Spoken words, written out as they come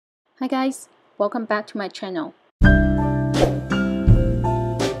Hi guys, welcome back to my channel.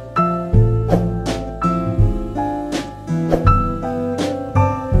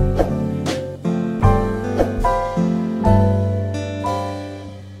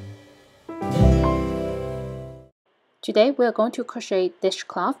 Today we are going to crochet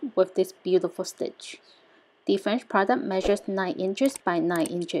dishcloth with this beautiful stitch. The finished product measures 9 inches by 9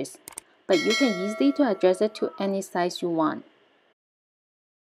 inches, but you can easily adjust it to any size you want.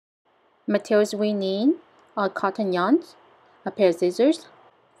 Materials we need are cotton yarns, a pair of scissors,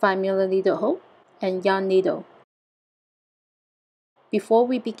 5mm hook, and yarn needle. Before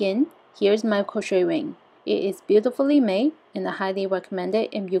we begin, here's my crochet ring. It is beautifully made and I highly recommend it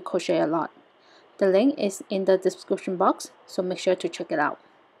if you crochet a lot. The link is in the description box, so make sure to check it out.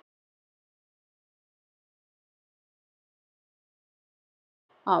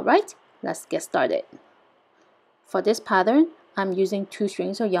 Alright, let's get started. For this pattern, I'm using 2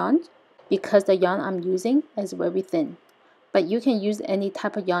 strings of yarn because the yarn I'm using is very thin, but you can use any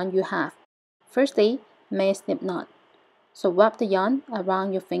type of yarn you have. Firstly, make a slip knot. So wrap the yarn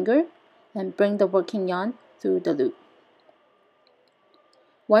around your finger and bring the working yarn through the loop.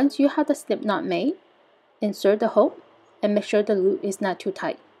 Once you have the slip knot made, insert the hook and make sure the loop is not too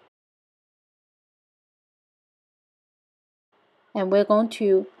tight. And we're going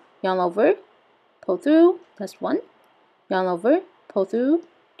to yarn over, pull through, that's 1, yarn over, pull through,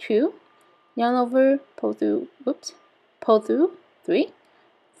 2, yarn over, pull through, pull through, 3,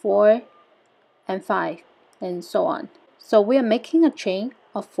 4, and 5, and so on. So we are making a chain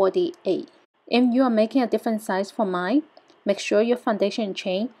of 48. If you are making a different size from mine, make sure your foundation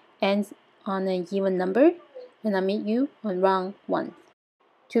chain ends on an even number, and I'll meet you on round 1.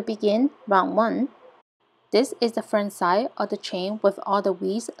 To begin round 1, this is the front side of the chain with all the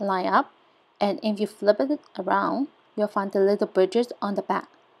weaves lined up, and if you flip it around, you'll find the little bridges on the back.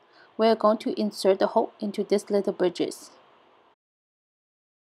 We're going to insert the hook into these little bridges.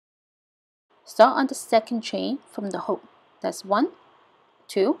 Start on the second chain from the hook. That's 1,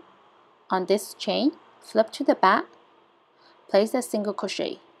 2. On this chain, flip to the back, place a single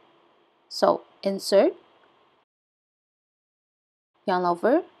crochet. So insert, yarn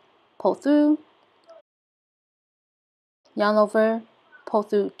over, pull through, yarn over, pull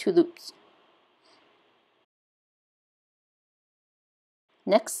through 2 loops.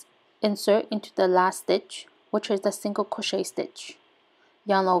 Next, insert into the last stitch, which is the single crochet stitch.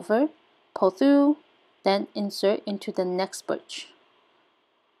 Yarn over, pull through, then insert into the next bridge.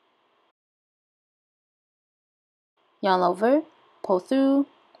 Yarn over, pull through,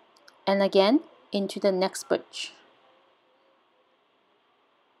 and again into the next bridge.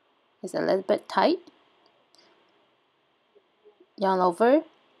 It's a little bit tight. Yarn over,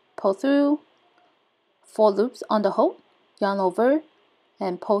 pull through, 4 loops on the hook, yarn over,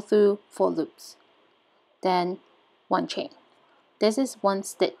 and pull through 4 loops. Then 1 chain. This is 1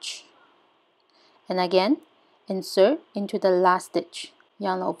 stitch. And again, insert into the last stitch.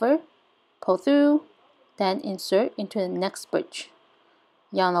 Yarn over, pull through, then insert into the next bridge.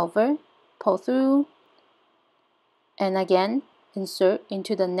 Yarn over, pull through, and again insert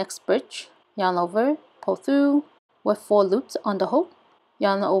into the next bridge. Yarn over, pull through with 4 loops on the hook.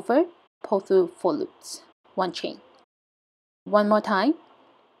 Yarn over, pull through 4 loops. 1 chain. One more time,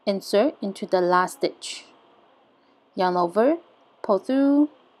 insert into the last stitch. Yarn over, pull through,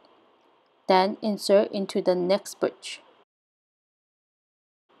 then insert into the next bridge.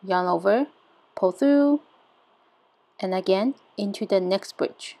 Yarn over, pull through, and again into the next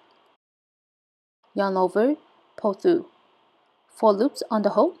bridge. Yarn over, pull through 4 loops on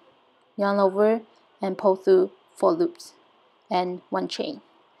the hook, yarn over and pull through 4 loops and 1 chain.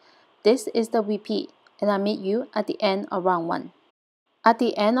 This is the repeat, and I'll meet you at the end of round 1. At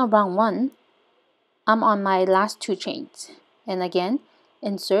the end of round 1, I'm on my last 2 chains, and again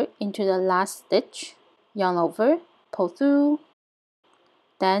insert into the last stitch, yarn over, pull through,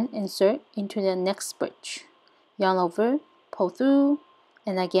 then insert into the next bridge, yarn over, pull through,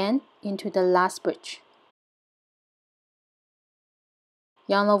 and again into the last bridge.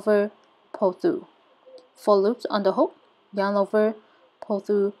 Yarn over, pull through 4 loops on the hook, yarn over, pull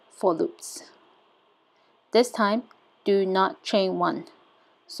through 4 loops. This time, do not chain 1,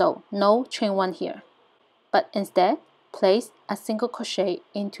 so no chain 1 here, but instead place a single crochet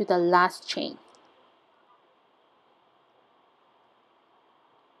into the last chain.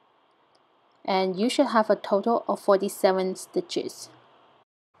 And you should have a total of 47 stitches.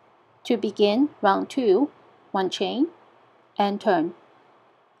 To begin round 2, 1 chain and turn.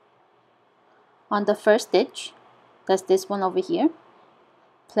 On the first stitch, that's this one over here,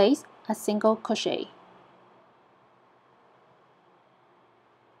 place a single crochet.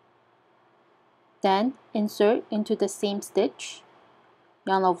 Then insert into the same stitch,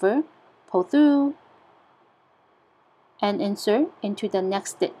 yarn over, pull through, and insert into the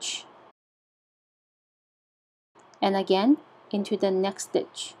next stitch. And again into the next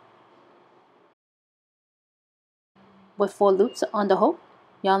stitch. With 4 loops on the hook,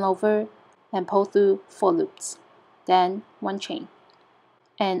 yarn over and pull through 4 loops. Then 1 chain.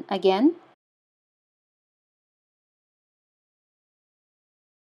 And again,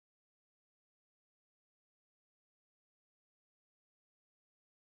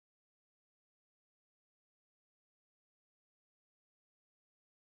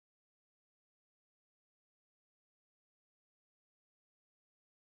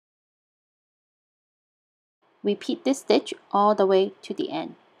 repeat this stitch all the way to the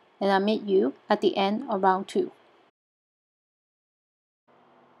end, and I'll meet you at the end of round 2.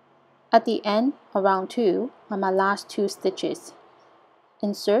 At the end of round 2 are my last 2 stitches.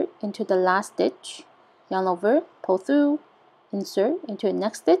 Insert into the last stitch, yarn over, pull through, insert into the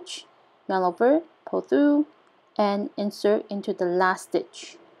next stitch, yarn over, pull through, and insert into the last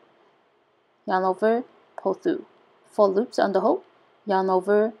stitch, yarn over, pull through. 4 loops on the hook, yarn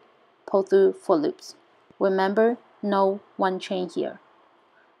over, pull through 4 loops. Remember, no 1 chain here.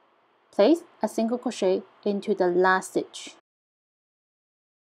 Place a single crochet into the last stitch.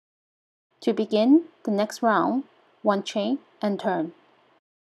 To begin the next round, 1 chain and turn.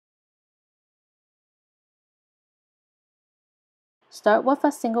 Start with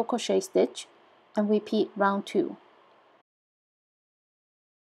a single crochet stitch and repeat round 2.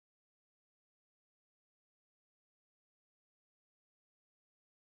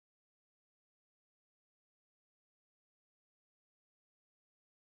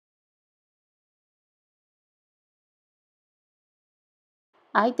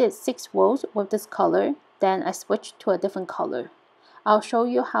 I did 6 rows with this color, then I switched to a different color. I'll show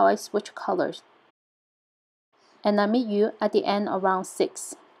you how I switch colors. And I'll meet you at the end of round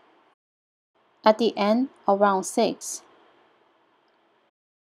 6. At the end of round 6,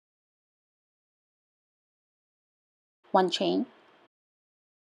 one chain,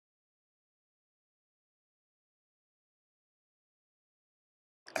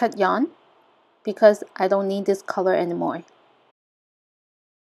 cut yarn because I don't need this color anymore.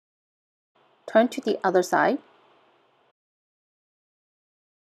 Turn to the other side.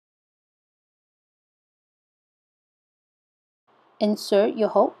 Insert your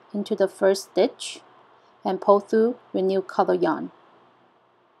hook into the first stitch and pull through your new color yarn.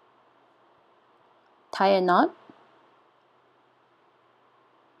 Tie a knot.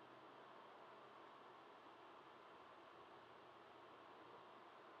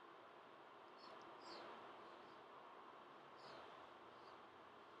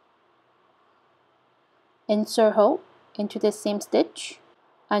 Insert hook into the same stitch.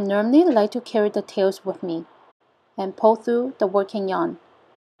 I normally like to carry the tails with me and pull through the working yarn.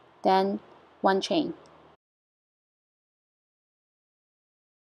 Then 1 chain.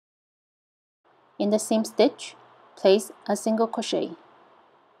 In the same stitch, place a single crochet.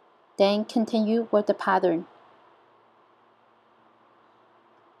 Then continue with the pattern.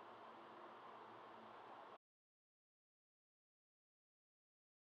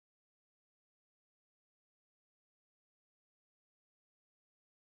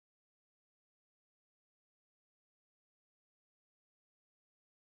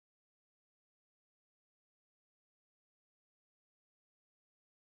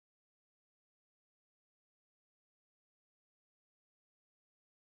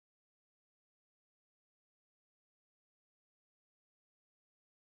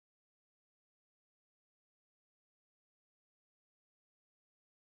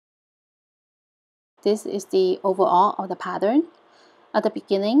 This is the overall of the pattern. At the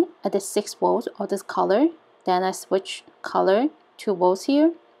beginning, I did 6 rows of this color. Then I switched color, 2 rows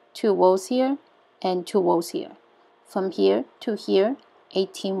here, 2 rows here, and 2 rows here. From here to here,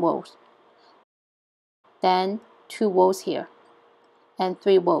 18 rows. Then 2 rows here, and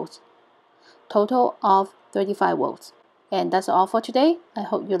 3 rows. Total of 35 rows. And that's all for today. I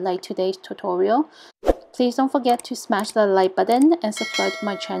hope you liked today's tutorial. Please don't forget to smash the like button and subscribe to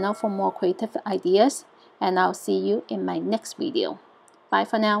my channel for more creative ideas. And I'll see you in my next video. Bye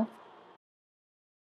for now.